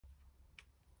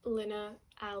LOONA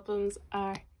albums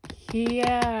are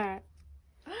here.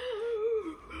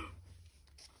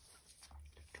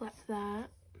 Flip that.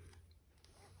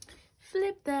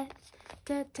 Flip that.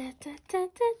 Da, da, da, da,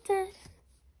 da, da.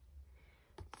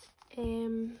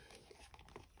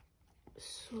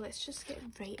 So let's just get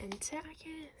right into it, I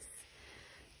guess.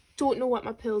 Don't know what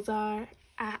my pulls are.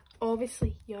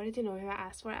 Obviously, you already know who I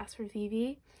asked for. I asked for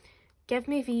VV. Give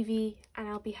me VV and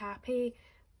I'll be happy.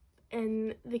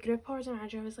 In the group order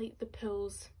manager, I was like, the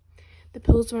pulls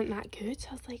weren't that good. So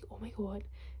I was like, oh my god,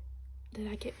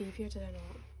 did I get VV or did I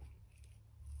not?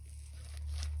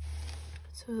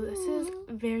 So this is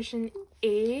version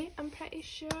A, I'm pretty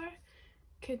sure.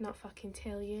 Could not fucking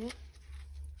tell you.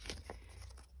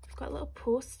 We've got a little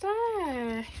poster.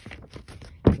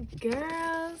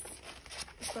 Girls.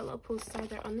 We've got a little poster.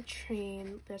 They're on the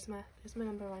train. There's my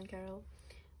number one girl.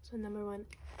 So my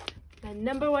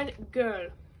number one girl.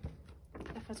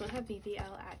 If I don't have VV,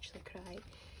 I'll actually cry.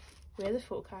 Where are the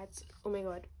photo cards? Oh my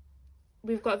god.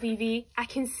 We've got VV. I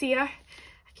can see her.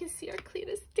 I can see her clear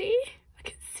as day. I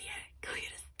can see her clear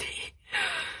as day.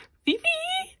 VV!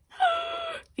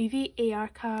 VV AR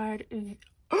card.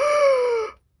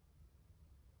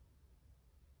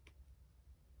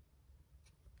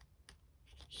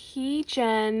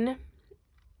 Heejin.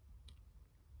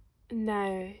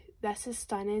 Now, this is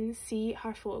stunning. See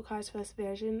her photo cards for this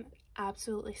version.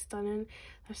 Absolutely stunning.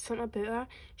 There's something about her.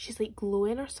 She's like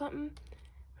glowing or something.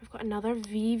 We've got another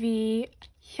VV.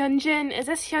 Hyunjin. Is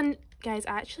this Hyun? Guys,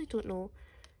 I actually don't know.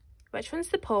 Which one's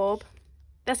the pop?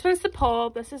 This one's the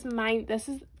pop. This is my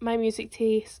music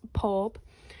taste pop.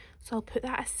 So I'll put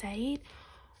that aside.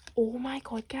 Oh my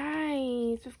god,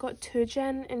 guys. We've got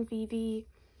Toojin and VV.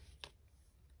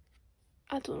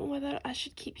 I don't know whether I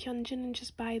should keep Hyunjin and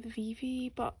just buy the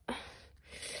VV, but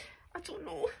I don't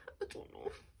know. I don't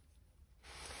know.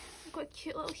 We've got a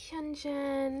cute little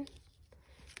Hyunjin.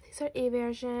 These are A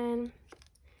version.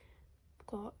 We've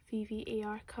got VV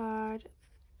AR card.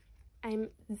 I'm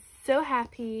so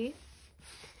happy.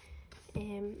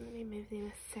 Let me move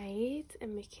them aside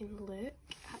and we can look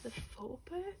at the photo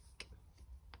book.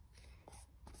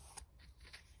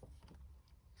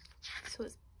 So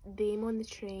it's them on the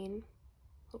train.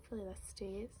 Hopefully this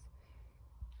stays.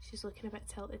 She's looking a bit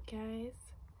tilted, guys.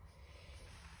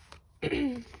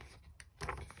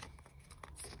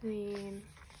 Then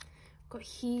got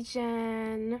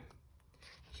Heejin.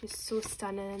 She's so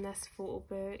stunning in this photo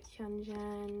book.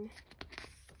 Hyunjin.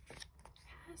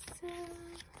 Hassel.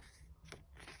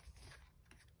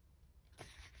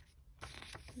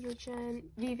 Yojin.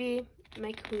 Vivi,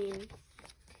 my queen.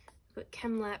 We've got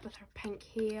Kimlet with her pink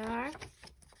hair.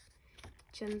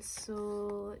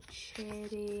 Jinso,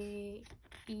 Cherry,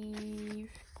 Eve,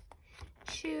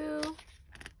 Chu,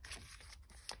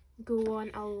 Go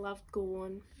On. I love Go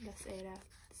On this era.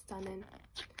 Stunning.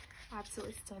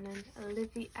 Absolutely stunning.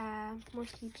 Olivia, more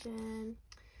Heejin.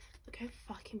 Look how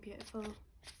fucking beautiful.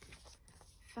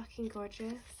 Fucking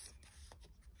gorgeous.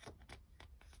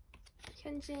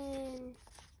 Hyunjin.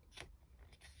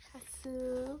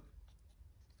 Hasu.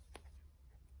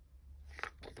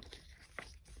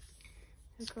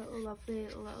 We've got a lovely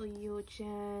little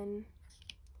Yojin.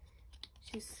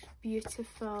 She's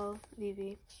beautiful.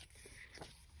 Vivi,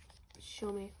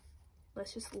 show me.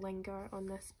 Let's just linger on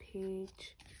this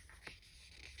page.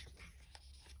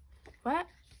 What?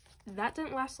 That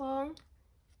didn't last long.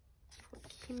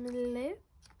 Kimlip.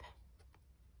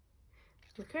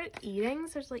 Look at her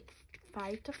earrings. There's like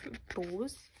 5 different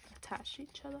bows attached to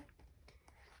each other.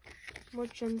 More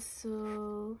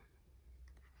Jinso.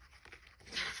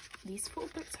 These photo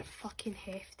books are fucking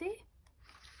hefty.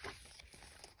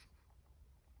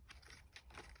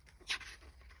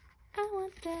 I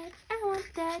want that. I want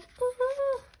that.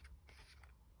 Ooh.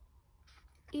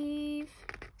 Eve.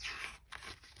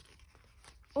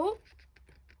 Oh.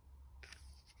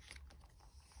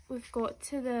 We've got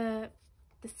to the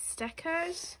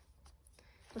stickers.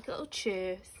 Look at little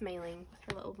Chu smiling with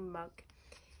her little mug.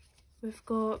 We've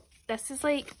got, this is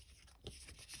like,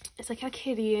 it's like a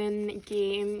Korean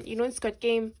game. You know in Squid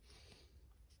Game?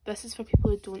 This is for people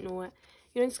who don't know it.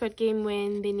 You know in Squid Game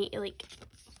when they need to like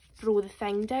throw the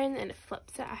thing down and it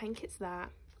flips it? I think it's that.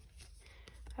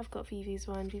 I've got Vivi's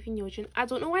one. Vivi and Yojin. I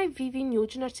don't know why Vivi and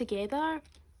Yojin are together.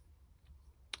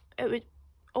 It would...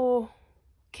 Oh.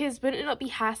 Because wouldn't it not be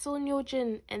Hassel and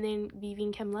Yojin and then Vivi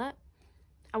and Kimlet?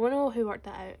 I want to know who worked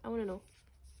that out. I want to know.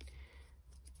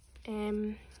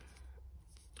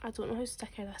 I don't know whose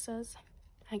sticker this is.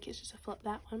 I think it's just a flip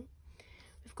that one.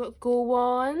 We've got Go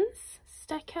On's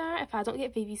sticker. If I don't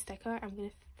get Vivi's sticker, I'm going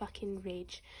to fucking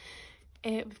rage.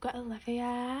 We've got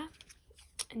Olivia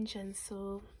and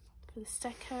Jinso for the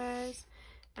stickers.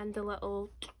 and the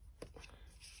little,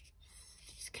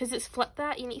 because it's flipped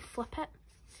that, you need to flip it.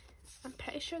 I'm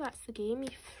pretty sure that's the game. You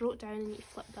throw it down and you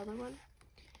flip the other one.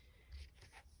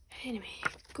 Anyway,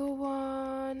 go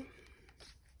on.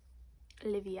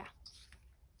 Olivia.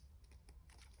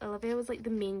 Olivia was like the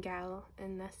main gal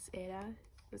in this era.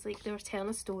 It was like they were telling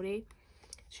a story.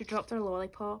 She dropped her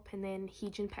lollipop and then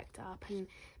Heejin picked it up and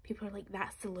people were like,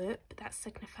 that's the loop. That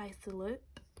signifies the loop.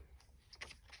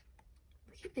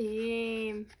 Look at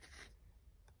them.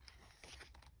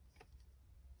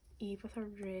 Eve with her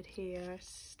red hair,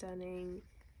 stunning.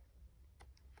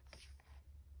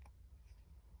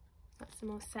 That's them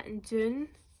all sitting down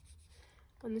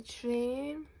on the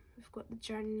train. We've got the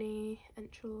journey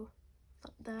intro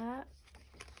like that.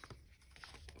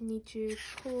 Need you,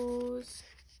 pose,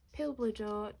 pale blue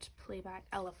dot, playback.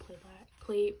 I love playback.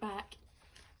 Playback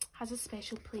has a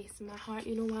special place in my heart.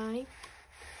 You know why?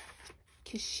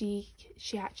 Because she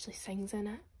actually sings in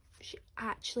it. She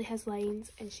actually has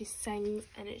lines and she sings,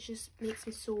 and it just makes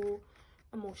me so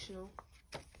emotional.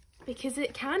 Because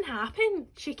it can happen.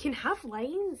 She can have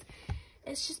lines.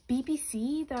 It's just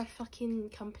BBC, their fucking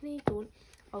company, don't.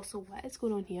 Also, what is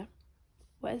going on here?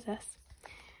 What is this?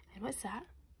 And what's that?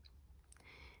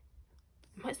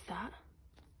 And what's that?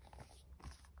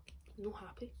 I'm not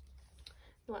happy.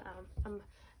 No, I am. I'm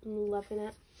loving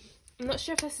it. I'm not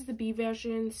sure if this is the B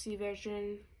version, C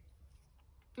version.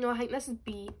 No, I think this is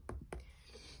B.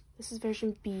 This is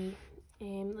version B.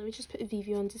 Let me just put a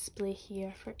Vivi on display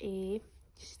here for A.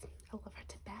 I love her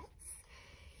to bits.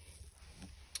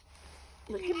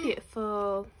 Look how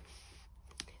beautiful.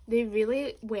 They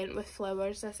really went with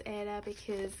flowers this era,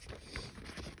 because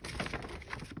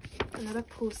another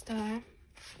poster,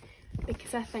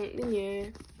 because I think they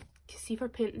knew, because see for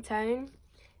Painting Town,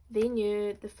 they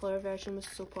knew the flower version was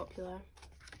so popular.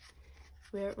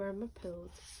 Where are my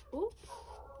pills? Oh,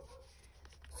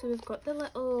 so we've got the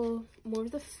little, more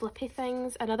of the flippy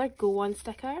things, another Go On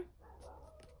sticker,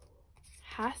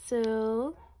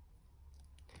 Hassle,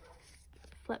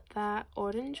 flip that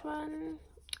orange one,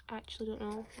 actually don't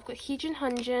know. We've got Heejin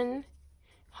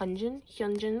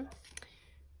Hyunjin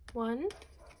one.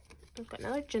 We've got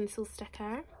another Jinsel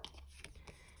sticker.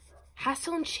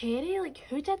 Hassel and Cherry, like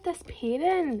who did this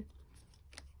pairing?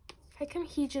 How come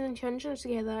Heejin and Hyunjin are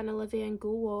together and Olivia and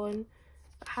Go On?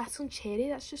 But Hassel and Cherry,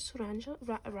 that's just so random.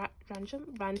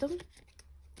 Random.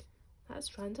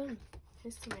 That's random.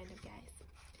 Who's so random, guys?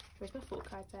 Where's my photo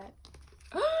cards at?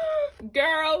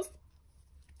 Girls!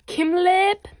 Kim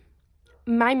Lib.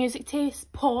 My Music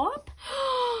Taste Pop.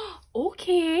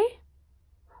 Okay.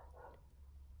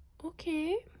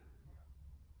 Okay.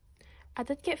 I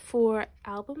did get 4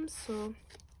 albums, so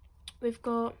we've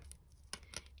got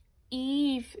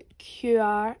Eve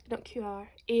AR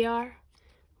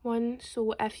one.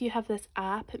 So if you have this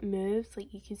app, it moves,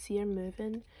 like you can see her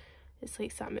moving. It's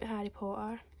like something about Harry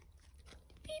Potter.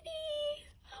 Phoebe!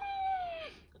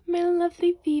 My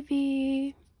lovely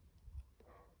Phoebe.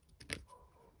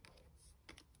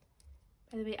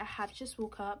 By the way, I have just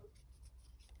woke up.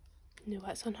 No,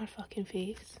 what's on her fucking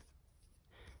face?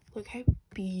 Look how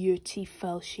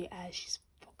beautiful she is. She's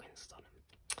fucking stunning.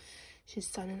 She's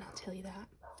stunning, I'll tell you that.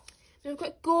 Then we've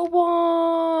got Go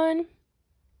On.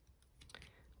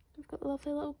 We've got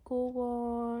lovely little Go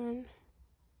On.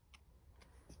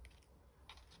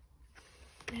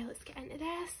 Now let's get into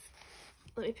this.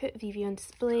 Let me put Vivi on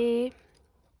display,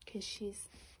 because she's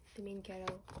the main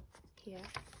girl here.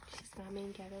 She's the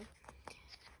main girl.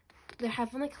 They're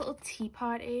having like a little tea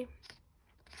party.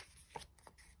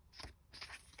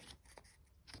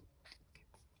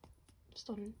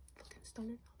 Stunning, fucking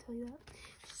stunning, I'll tell you that.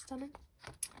 She's stunning.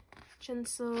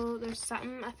 Jinsel, there's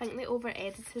something, I think they over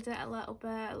edited it a little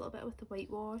bit with the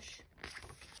whitewash.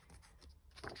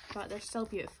 But they're still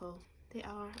beautiful. They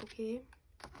are, okay.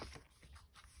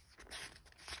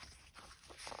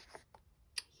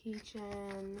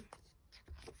 Hyunjin.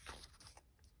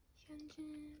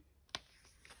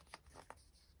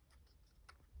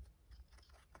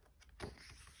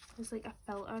 There's like a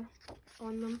filter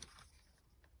on them.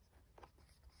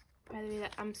 By the way,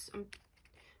 that I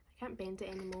can't bend it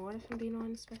anymore, if I'm being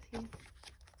honest with you.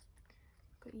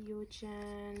 Got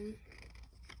Yojin.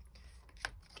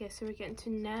 Guess who we're getting to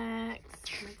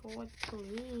next? Oh my god,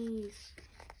 please.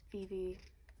 Vivi.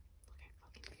 Look how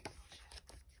fucking beautiful she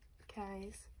is.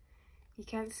 Guys, you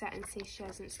can't sit and say she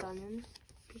isn't stunning,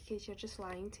 because you're just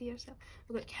lying to yourself.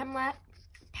 We've got Kim Lip,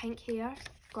 pink hair.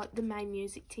 Got the My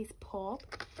Music Taste Pop.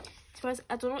 To be honest,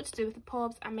 I don't know what to do with the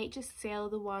pops. I might just sell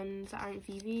the ones that aren't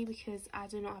Vivi, because I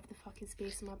do not have the fucking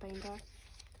space in my binder.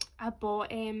 I bought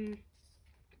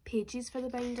pages for the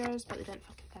binders, but they didn't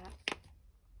fucking fit.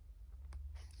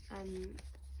 And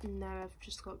now I've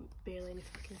just got barely any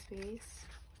fucking space.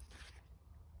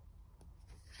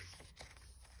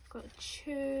 Got a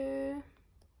chew.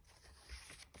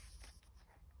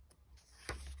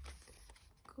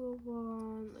 Go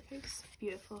on. Look how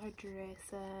beautiful her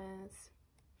dress is.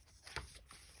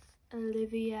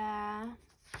 Olivia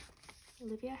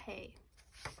Hay.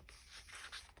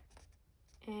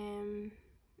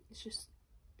 It's just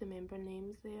the member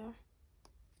names there.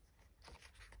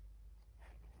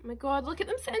 Oh my god, look at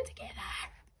them sitting together.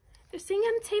 They're sitting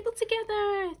on a table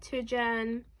together.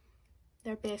 Tujan.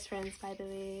 They're best friends, by the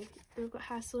way. We've got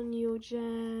Hassel and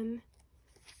Yojan.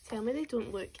 Tell me they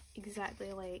don't look exactly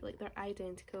alike. Like, they're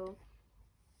identical.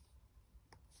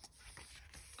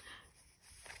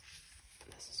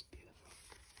 This is beautiful.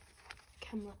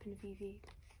 Kimlip and Vivi.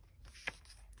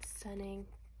 Stunning.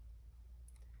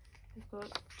 We've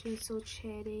got Jinsol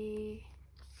Cherry.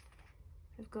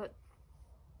 We've got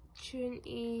June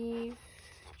Eve.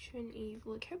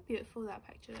 Look how beautiful that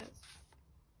picture is.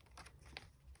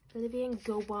 Olivia and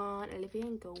Gowan.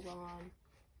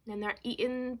 And they're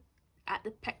eating at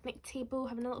the picnic table,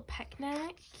 having a little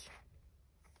picnic.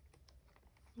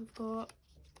 We've got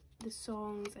the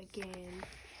songs again.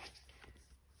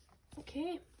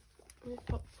 Okay, we've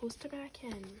got the poster back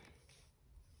in.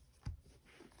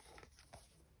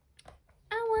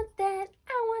 I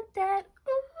want that,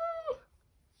 ooh.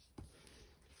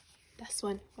 This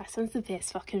one's the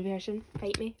best fucking version.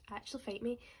 Fight me, actually fight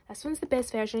me. This one's the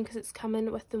best version because it's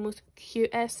coming with the most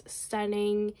cutest,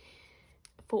 stunning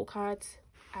photo cards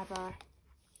ever.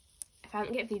 If I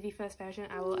don't get Vivi for this version,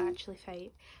 I will actually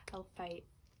fight. I'll fight.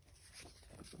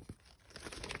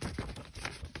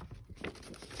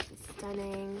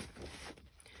 Stunning.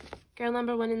 Girl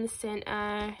number 1 in the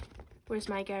centre. Where's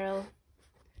my girl?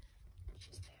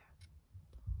 She's there.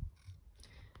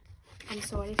 I'm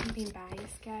sorry if I'm being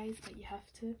biased, guys, but you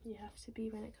have to be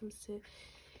when it comes to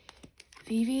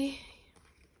Vivi.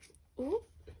 Oh,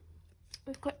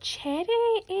 we've got Cherry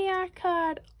AR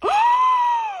card.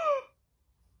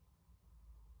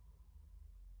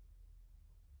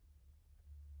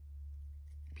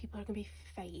 People are gonna be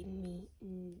fighting me.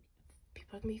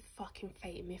 People are gonna be fucking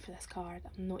fighting me for this card.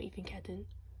 I'm not even kidding.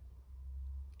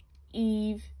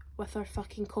 Eve with her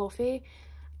fucking coffee.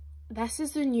 This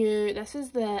is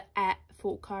the it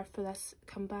photo card for this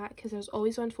comeback, because there's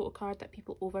always one photo card that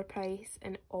people overprice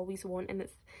and always want, and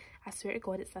it's, I swear to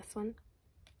god, it's this one.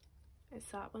 It's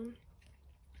that one.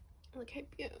 Look how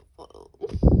beautiful.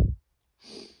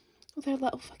 With her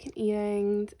little fucking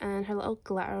earrings and her little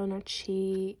glitter on her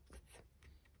cheeks.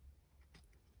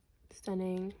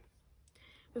 Stunning.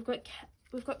 We've got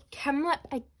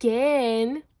Kimlip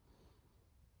again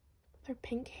with her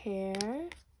pink hair.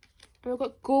 And we've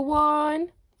got Go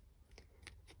On,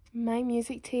 My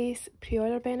Music Taste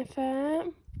pre-order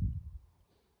benefit.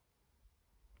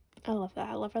 I love that.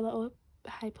 I love her little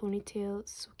high ponytail.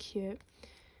 It's so cute.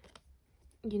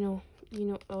 You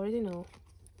know, already know.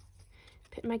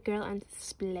 Put my girl on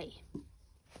display.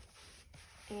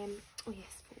 Oh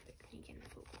yes, photo. We get in the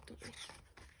photo, don't we?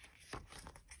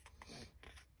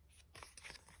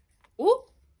 Oh,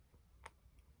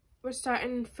 we're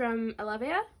starting from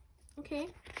Olivia. Okay,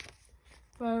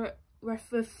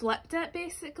 we've flipped it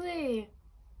basically.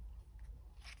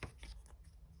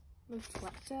 We've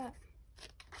flipped it.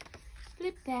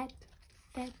 Flip that.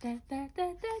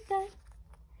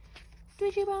 Do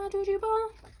you ball?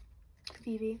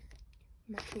 Vivi,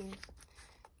 my queen.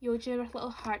 Yoja with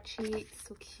little heart cheeks,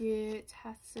 so cute.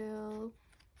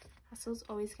 Hassel's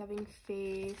always giving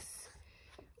face.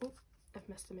 Oh, I've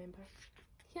missed a member.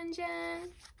 Hyunjin.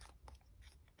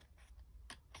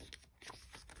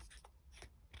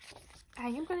 I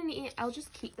am gonna need it. I'll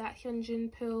just keep that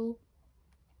Hyunjin pull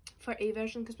for A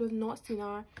version because we've not seen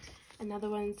her in other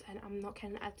ones, and I'm not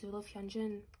kidding. I do love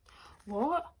Hyunjin.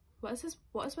 What? What is this?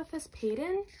 What is with this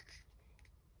pairing?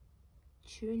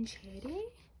 Chu and Cherry?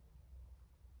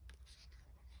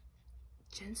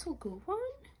 Jinsol Go-won?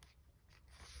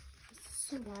 This is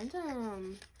so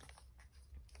random.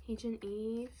 Agent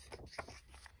Eve.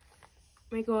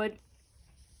 Oh my god.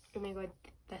 Oh my god.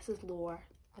 This is lore.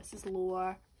 This is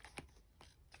lore.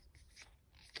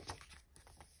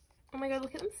 Oh my god,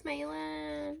 look at them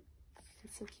smiling.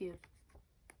 It's so cute.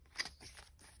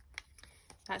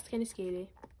 That's kind of scary.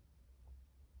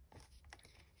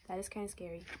 That is kind of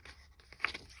scary.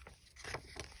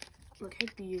 Look how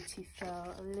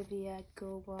beautiful. Olivia,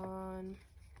 Go On.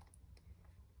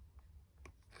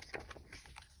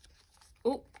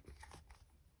 Oh,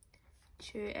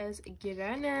 Chu is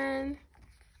grinning.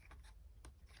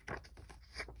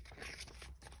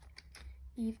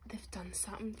 Eve, they've done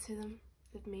something to them.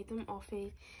 They've made them off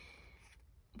a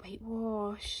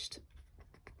whitewashed.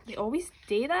 They always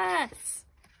do this.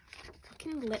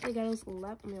 Fucking lit the girl's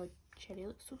lip. Oh my god, Cherry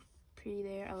looks so pretty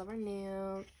there. I love her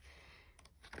nails.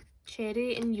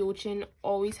 Cherry and Yojin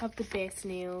always have the best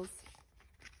nails.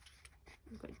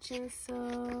 We've got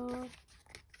Jinso.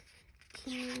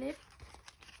 Clip.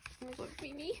 Oh my god,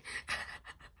 Mimi.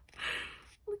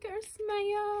 Look at her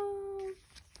smile.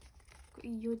 Got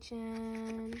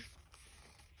Yojin.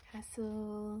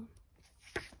 Hassel.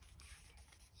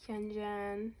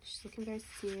 Hyunjin. She's looking very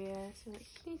serious. We've got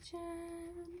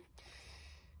Heejin.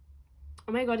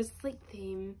 Oh my god, is this like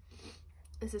theme?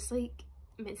 Is this like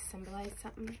meant to symbolise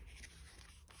something?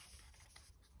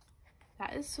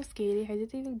 That is so scary. How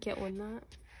did they even get on that?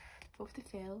 What if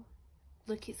they fell?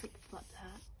 Look, it's like flipped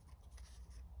that.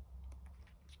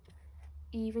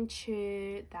 Even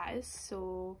Chu, that is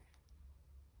so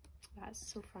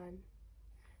fun.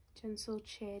 Jinsol,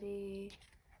 Cherry,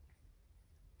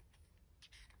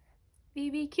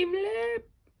 BB, Kim Lip.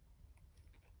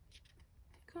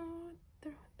 God,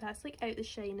 that's like out the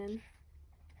shining.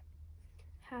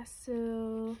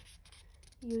 Hassel,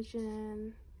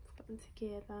 Yujin, put them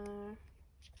together.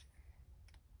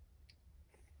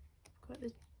 Got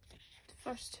the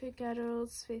first two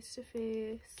girls face to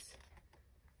face.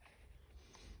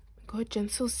 God,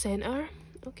 Jinsol center.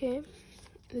 Okay.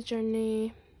 The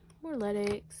journey. More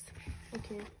lyrics.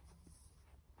 Okay.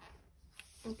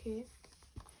 Okay.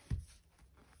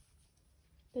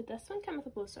 Did this one come with a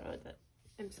poster or that?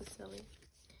 I'm so silly.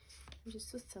 I'm just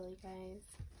so silly, guys.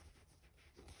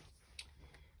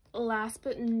 Last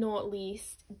but not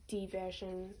least, D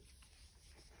version.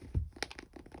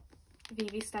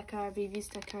 VV sticker, VV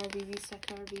sticker, VV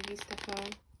sticker, VV sticker.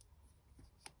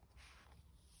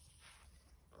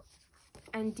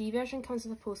 And D version comes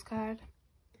with a postcard.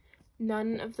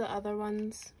 None of the other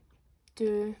ones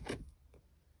do.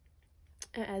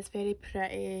 It is very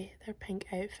pretty. They're pink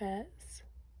outfits.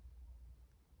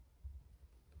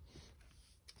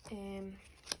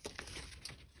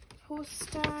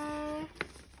 Poster.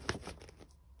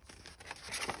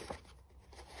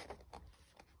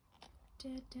 Oh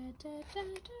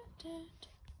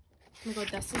my god,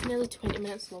 this is nearly 20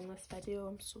 minutes long, this video.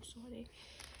 I'm so sorry.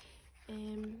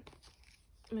 Oh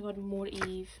my god, more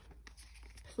Eve.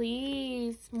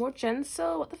 Please, more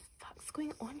Jinsol. What the fuck's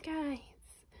going on, guys?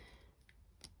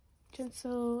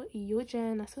 Jinsol,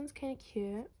 Yojin. This one's kind of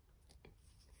cute.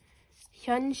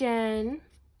 Hyunjin.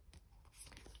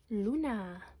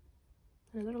 LOONA.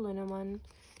 Another LOONA one.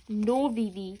 No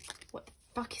VV. What the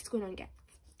fuck is going on, guys?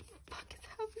 What the fuck is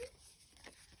happening?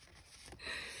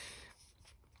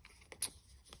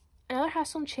 Another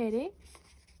Hassel Cherry.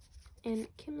 And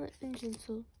Kimlet and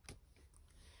Jinsol.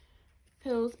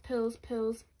 Pills, pills,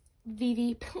 pills.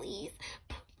 VV, please,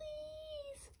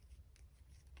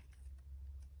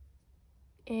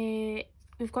 please.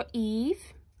 We've got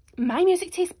Eve. My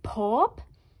music tastes pop.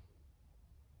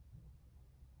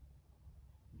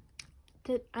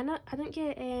 I don't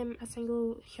get a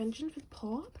single Hyunjin for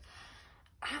pop.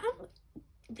 I'm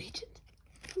legend.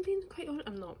 I'm being quite honest.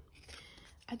 I'm not.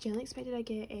 I generally expected I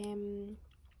get Hyunjin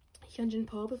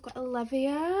pop. We've got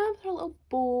Olivia with her little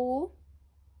bow.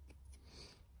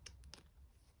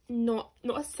 Not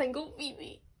a single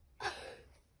VV.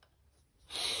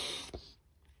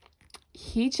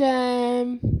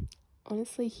 Heejin.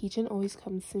 Honestly, Heejin always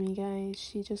comes to me, guys.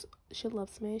 She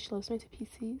loves me. She loves me to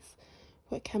pieces.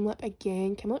 Got Kimlip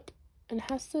again. Kimlip and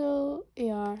Hassel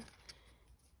AR.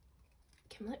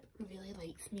 Kimlip really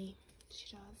likes me. She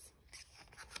does.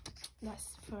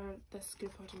 That's for this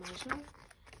group organizer.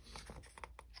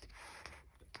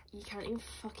 You can't even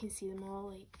fucking see them all.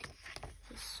 Like,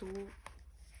 it's so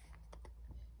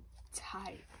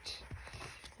tight.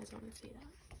 I just want to say that.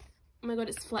 Oh my god,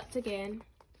 it's flipped again.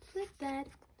 Flip that.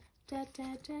 Da,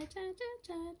 da, da, da, da,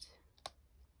 da.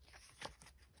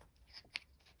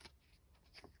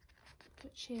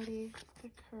 Got Cherry, the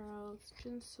curls,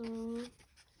 Jinsol,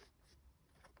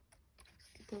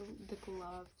 the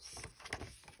gloves.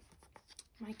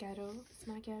 My ghetto. It's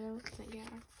my ghetto. It's not get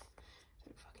her. I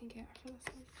don't fucking get her for this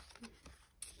one.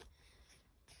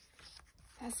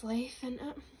 That's life, isn't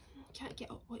it? Can't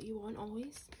get what you want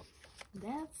always.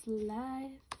 That's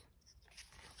life.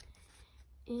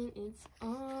 And it's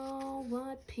all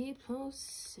what people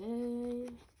say.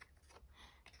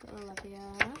 Got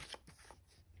Olivia.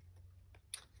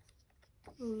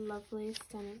 Lovely,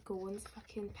 stunning. Gowan's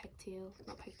fucking pigtail.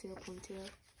 Not pigtail, ponytail.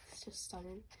 It's just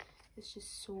stunning. It's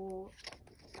just so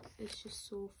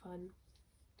fun.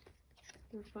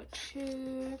 We've got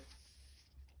Chu.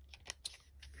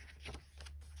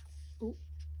 Oh,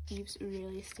 Eve's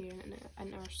really staring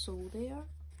in our soul there.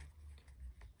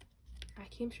 I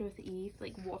came through with Eve.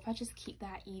 Like, what if I just keep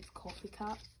that Eve coffee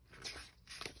cup?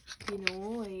 You know,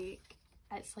 like,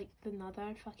 it's like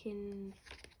another fucking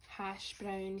hash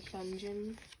brown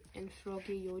Hyunjin and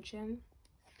Froggy Yojin.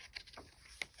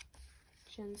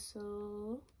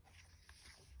 Jinso.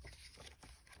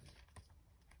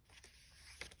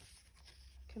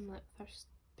 Come lip first,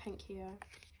 pink hair.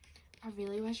 I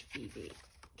really wish Vivi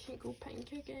can't go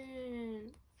pink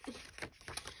again.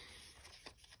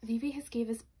 Vivi has gave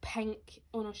us pink.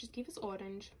 Oh no, she's gave us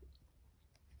orange.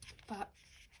 But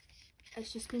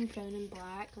it's just been brown and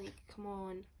black. Like, come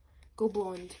on. Go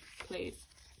blonde, please.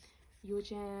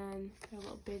 Yojin, her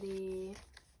little bitty.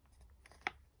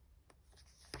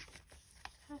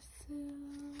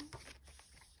 Hassel.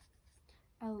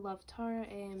 I loved her.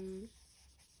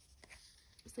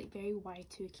 It's like very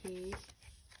Y2K.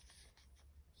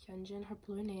 Hyunjin, her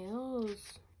blue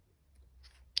nails.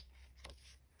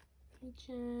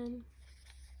 Hyunjin.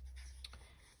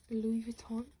 Louis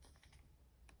Vuitton.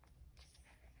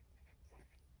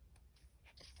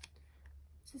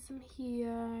 This is some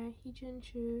here. Hyunjin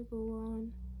Chu, go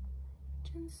on.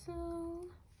 Jinso.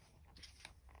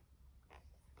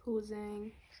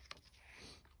 Posing.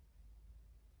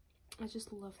 I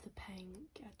just love the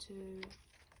pink. I do.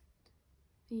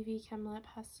 Vivi, Camlip,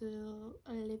 Hassel,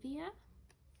 Olivia.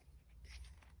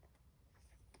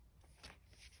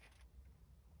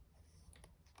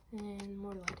 And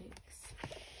more lyrics.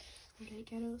 Alright,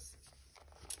 girls.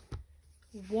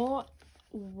 What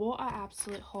an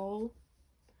absolute haul.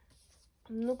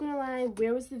 I'm not gonna lie,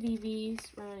 where was the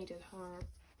VVs when I needed her?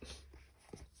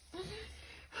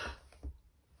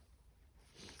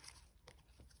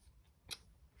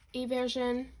 A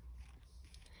version.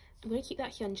 I'm gonna keep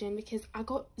that Hyunjin because I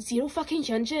got 0 fucking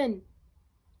Hyunjin.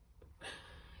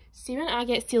 See, when I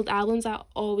get sealed albums, I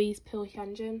always pull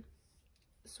Hyunjin.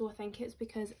 So I think it's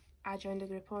because I joined a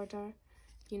group order.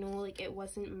 You know, like, it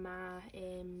wasn't my,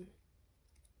 it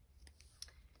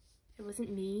wasn't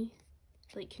me,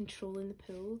 like, controlling the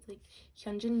pool. Like,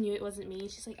 Hyunjin knew it wasn't me.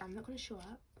 She's like, I'm not gonna show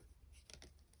up.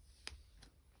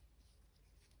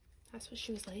 That's what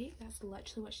she was like. That's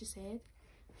literally what she said.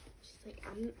 She's like,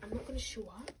 I'm not gonna show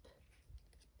up.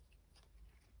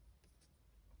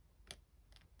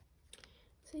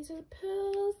 So these are the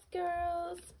pools,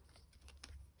 girls.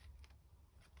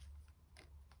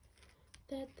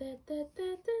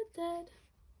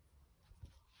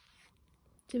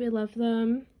 Do we love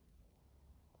them?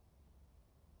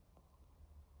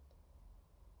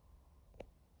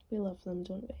 We love them,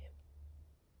 don't we?